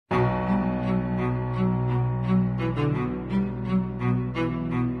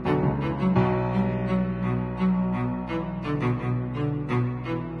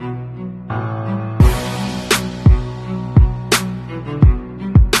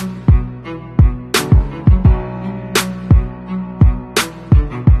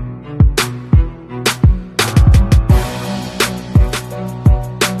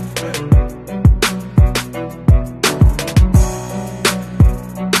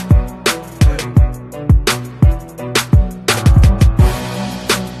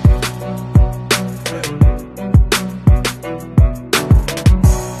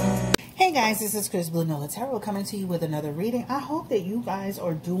is Chris Blue Nola Tarot coming to you with another reading. I hope that you guys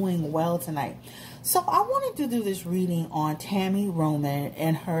are doing well tonight. So I wanted to do this reading on Tami Roman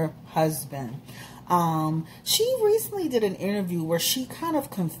and her husband. She recently did an interview where she kind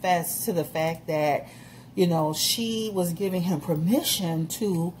of confessed to the fact that, you know, she was giving him permission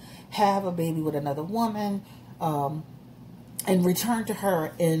to have a baby with another woman and return to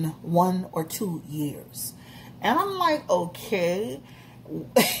her in 1 or 2 years. And I'm like, okay,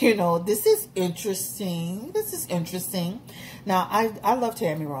 you know, this is interesting. This is interesting. Now, I love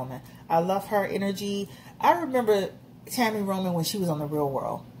Tami Roman. I love her energy. I remember Tami Roman when she was on The Real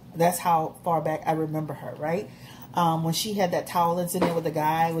World. That's how far back I remember her, right? When she had that towel incident with the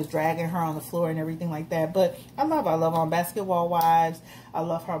guy was dragging her on the floor and everything like that. But I love her. I love her on Basketball Wives. I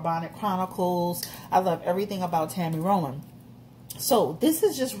love her Bonnet Chronicles. I love everything about Tami Roman. So this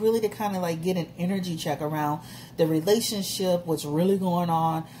is just really to kind of like get an energy check around the relationship, what's really going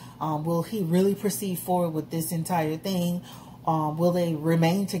on. Will he really proceed forward with this entire thing? Will they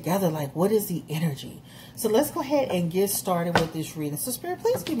remain together? Like, what is the energy? So let's go ahead and get started with this reading. So Spirit,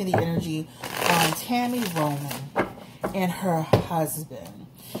 please give me the energy on Tami Roman and her husband.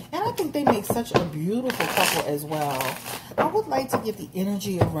 And I think they make such a beautiful couple as well. I would like to get the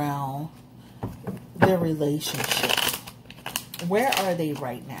energy around their relationship. Where are they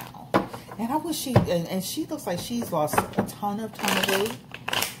right now? And I wish she, and she looks like she's lost a ton of weight.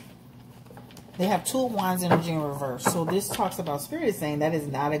 They have 2 of Wands energy in reverse. So this talks about, Spirit is saying that is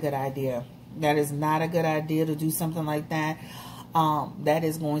not a good idea. That is not a good idea to do something like that. That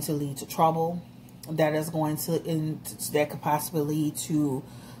is going to lead to trouble. That is going to, that could possibly lead to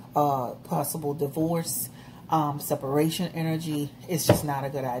possible divorce, separation energy. It's just not a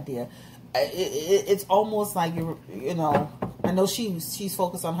good idea. It's almost like, you know, I know she's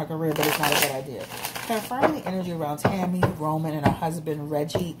focused on her career, but it's not a good idea. Confirming the energy around Tami Roman and her husband,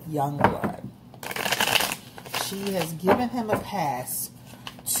 Reggie Youngblood. She has given him a pass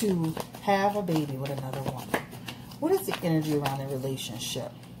to have a baby with another woman. What is the energy around their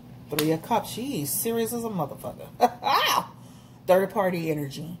relationship? 3 of Cups. She's serious as a motherfucker. Third party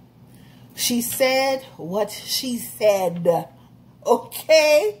energy. She said what she said.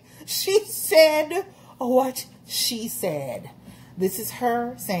 Okay? She said what she said. This is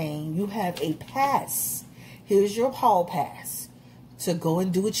her saying you have a pass. Here's your hall pass to go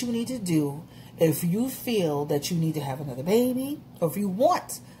and do what you need to do if you feel that you need to have another baby, or if you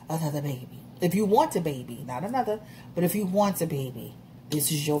want another baby. If you want a baby, not another, but if you want a baby,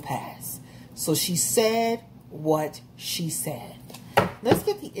 this is your pass. So she said what she said. Let's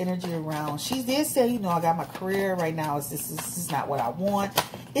get the energy around. She did say, you know, I got my career right now. This is not what I want.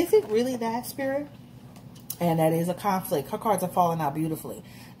 Is it really that, Spirit? And that is a conflict. Her cards are falling out beautifully.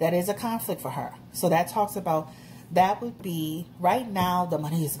 That is a conflict for her. So that talks about, that would be, right now, the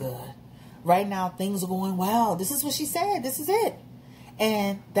money is good. Right now, things are going well. This is what she said. This is it.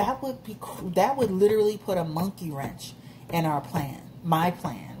 And that would be, that would literally put a monkey wrench in our plan. My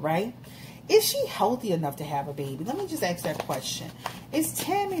plan, right? Is she healthy enough to have a baby? Let me just ask that question. Is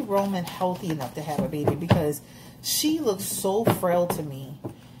Tami Roman healthy enough to have a baby? Because she looks so frail to me.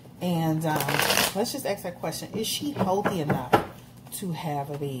 And let's just ask that question. Is she healthy enough to have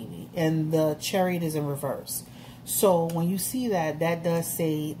a baby? And the Chariot is in reverse. So when you see that, that does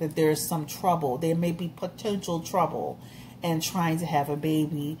say that there's some trouble. There may be potential trouble in trying to have a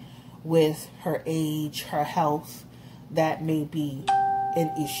baby with her age, her health. That may be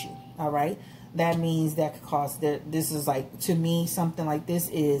an issue. All right. That means that could cause, this is like, to me, something like this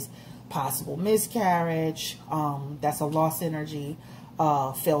is possible miscarriage. That's a lost energy.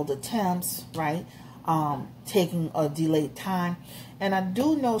 Failed attempts, right? Taking a delayed time. And I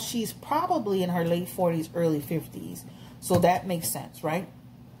do know she's probably in her late 40s, early 50s. So that makes sense, right?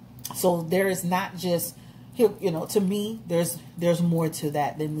 So there is not just, you know, to me, there's more to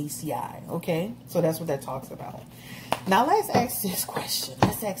that than meets the eye, okay? So that's what that talks about. Now let's ask this question.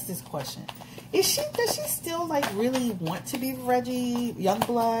 Let's ask this question. Does she still like really want to be Reggie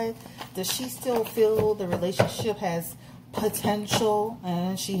Youngblood? Does she still feel the relationship has potential?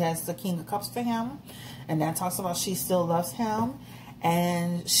 And she has the King of Cups for him. And that talks about she still loves him.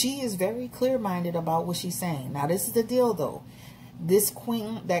 And she is very clear-minded about what she's saying. Now this is the deal though. This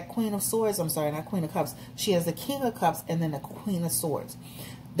queen, that Queen of Swords, I'm sorry, not Queen of Cups. She has the King of Cups and then the Queen of Swords.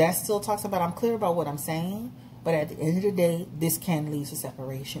 That still talks about, I'm clear about what I'm saying. But at the end of the day, this can lead to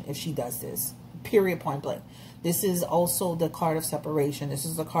separation if she does this. Period, point blank. This is also the card of separation. This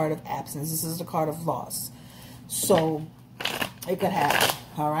is the card of absence. This is the card of loss. So it could happen.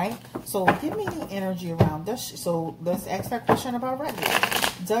 All right. So give me the energy around this. So let's ask that question about Reggie.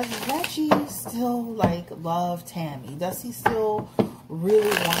 Does Reggie still like love Tami? Does he still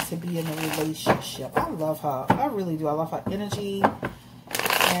really want to be in a relationship. I love her. I really do. I love her energy.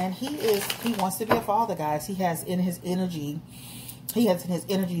 And he wants to be a father, guys. He has in his energy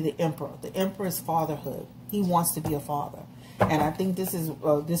the emperor. The emperor is fatherhood. He wants to be a father. And I think this is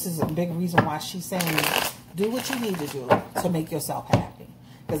a big reason why she's saying, do what you need to do to make yourself happy.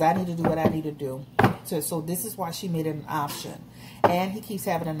 Because I need to do what I need to do. So this is why she made it an option. And he keeps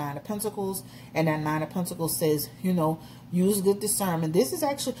having a 9 of Pentacles. And that 9 of Pentacles says, you know, use good discernment. This is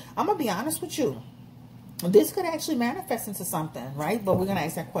actually, I'm going to be honest with you. This could actually manifest into something, right? But we're going to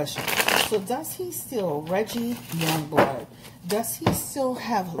ask that question. So does he still, Reggie Youngblood, does he still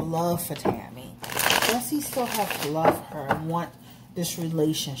have love for Tami? Does he still have love for her and want this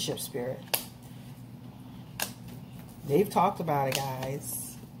relationship, Spirit? They've talked about it,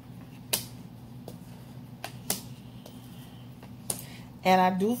 guys. And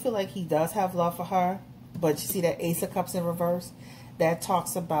I do feel like he does have love for her. But you see that Ace of Cups in reverse? That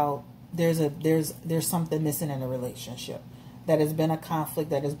talks about there's something missing in the relationship. That has been a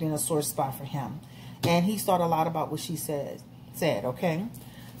conflict, that has been a sore spot for him. And he's thought a lot about what she said, okay?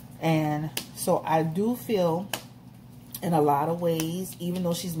 And so I do feel in a lot of ways, even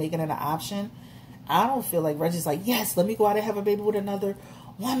though she's making it an option, I don't feel like Reggie's like, yes, let me go out and have a baby with another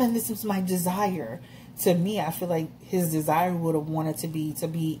woman. This is my desire. To me, I feel like his desire would have wanted to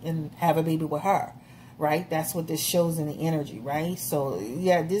be and have a baby with her, right? That's what this shows in the energy, right? So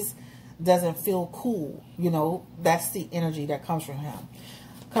yeah, this doesn't feel cool, you know. That's the energy that comes from him.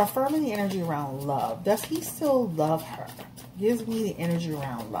 Confirming the energy around love. Does he still love her? Gives me the energy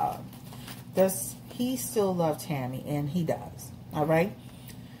around love. Does he still love Tami? And he does. All right.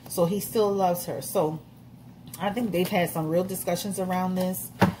 So he still loves her. So I think they've had some real discussions around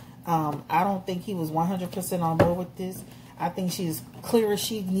this. I don't think he was 100% on board with this. I think she's clear as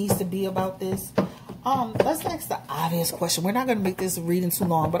she needs to be about this. Let's ask the obvious question. We're not going to make this reading too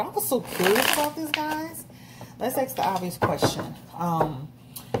long, but I was so curious about this, guys. Let's ask the obvious question.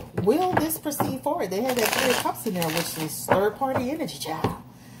 Will this proceed forward? They had that 3 of Cups in there, which is third-party energy, child.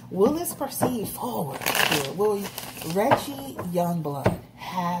 Will this proceed forward? Will Reggie Youngblood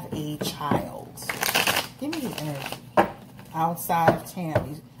have a child? Give me the energy outside of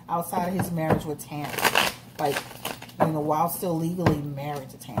Tami, outside of his marriage with Tami, like, you know, while still legally married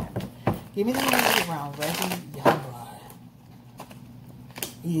to Tami. Give me the energy around Reggie Youngblood.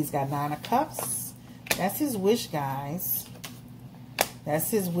 He's got 9 of Cups. That's his wish, guys.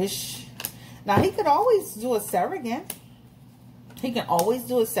 That's his wish. Now, he could always do a surrogate. He can always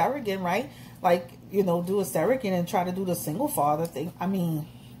do a surrogate, right? Like, you know, do a surrogate and try to do the single father thing. I mean,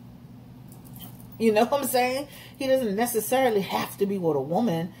 you know what I'm saying? He doesn't necessarily have to be with a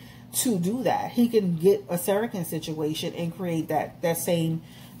woman to do that. He can get a surrogate situation and create that same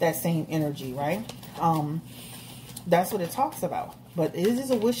energy, right? That's what it talks about. But it is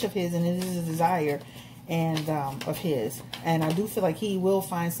a wish of his, and it is a desire and of his. And I do feel like he will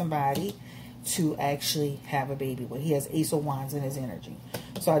find somebody to actually have a baby with. He has Ace of Wands in his energy.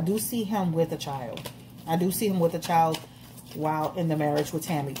 So I do see him with a child. I do see him with a child while in the marriage with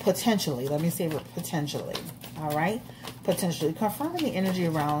Tami. Potentially. Let me say potentially. All right? Potentially. Confirming the energy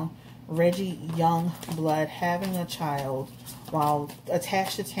around Reggie Youngblood having a child while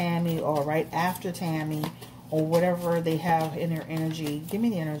attached to Tami or right after Tami or whatever they have in their energy. Give me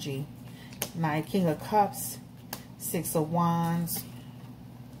the energy. 9 King of Cups, 6 of Wands,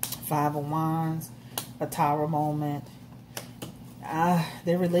 5 of Wands, a Tower moment.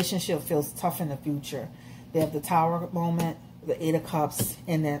 Their relationship feels tough in the future. They have the Tower moment, the 8 of Cups,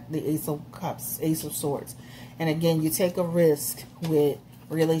 and then the Ace of Cups, Ace of Swords. And again, you take a risk with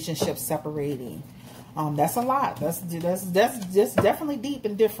relationships separating. That's a lot. That's just definitely deep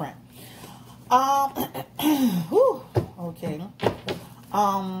and different. Whew, okay.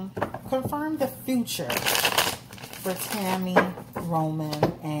 Confirm the future for Tami Roman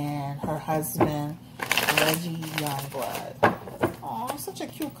and her husband Reggie Youngblood. Oh, such a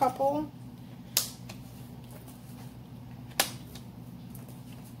cute couple.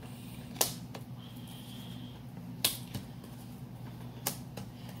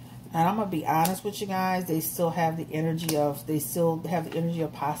 And I'm going to be honest with you guys, they still have the energy of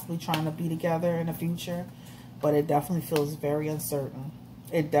possibly trying to be together in the future. But it definitely feels very uncertain.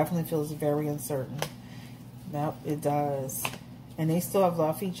 It definitely feels very uncertain. Yep, it does. And they still have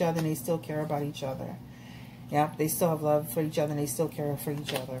love for each other and they still care about each other. Yep, they still have love for each other and they still care for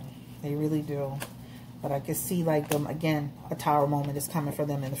each other. They really do. But I can see, like, them, again, a Tower moment is coming for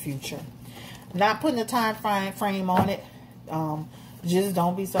them in the future. Not putting a time frame on it. Just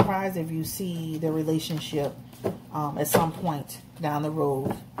don't be surprised if you see the relationship at some point down the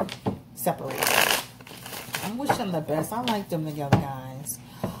road separate. I wish them the best. I like them together, guys.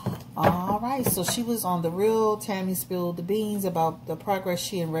 All right, so she was on The Real. Tami spilled the beans about the progress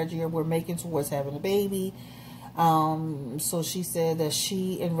she and Reggie were making towards having a baby. So she said that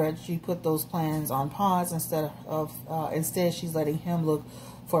she and Reggie put those plans on pause instead she's letting him look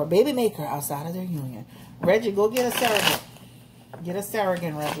for a baby maker outside of their union. Reggie, go get a surrogate. Get a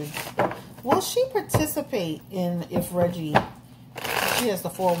surrogate, Reggie. Will she participate in if Reggie, she has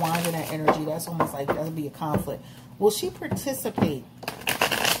the 4 wands in that energy, that's almost like that would be a conflict. Will she participate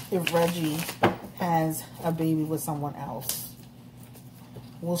if Reggie has a baby with someone else?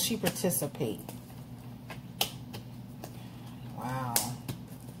 Will she participate? Wow.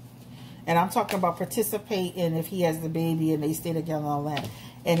 And I'm talking about participate in if he has the baby and they stay together and all that.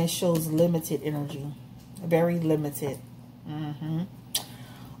 And it shows limited energy. Very limited.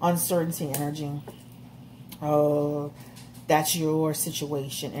 Uncertainty energy. Oh, that's your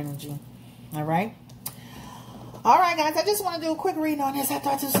situation energy. All right. All right, guys. I just want to do a quick reading on this. I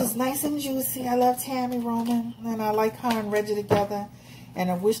thought this was nice and juicy. I love Tami Roman. And I like her and Reggie together.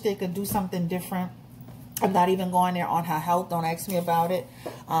 And I wish they could do something different. I'm not even going there on her health. Don't ask me about it.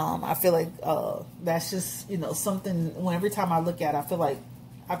 I feel like that's just, you know, something. When every time I look at it,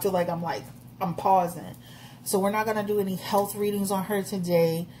 I feel like I'm pausing. So we're not going to do any health readings on her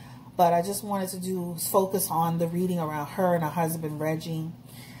today. But I just wanted to focus on the reading around her and her husband, Reggie.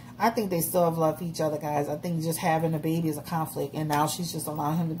 I think they still have loved each other, guys. I think just having a baby is a conflict. And now she's just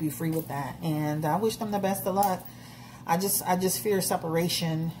allowing him to be free with that. And I wish them the best of luck. I just fear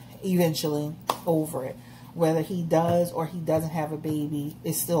separation eventually over it. Whether he does or he doesn't have a baby,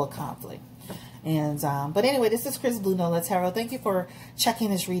 it's still a conflict. And but anyway, this is Chris Blue Nola Tarot. Thank you for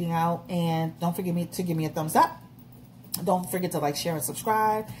checking this reading out, and don't forget to give me a thumbs up. Don't forget to like, share, and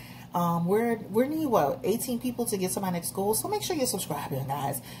subscribe. We need what, 18 people to get to my next goal. So make sure you're subscribing,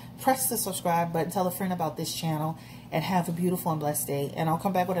 guys. Press the subscribe button. Tell a friend about this channel, and have a beautiful and blessed day. And I'll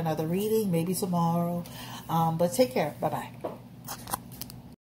come back with another reading, maybe tomorrow. But take care. Bye bye.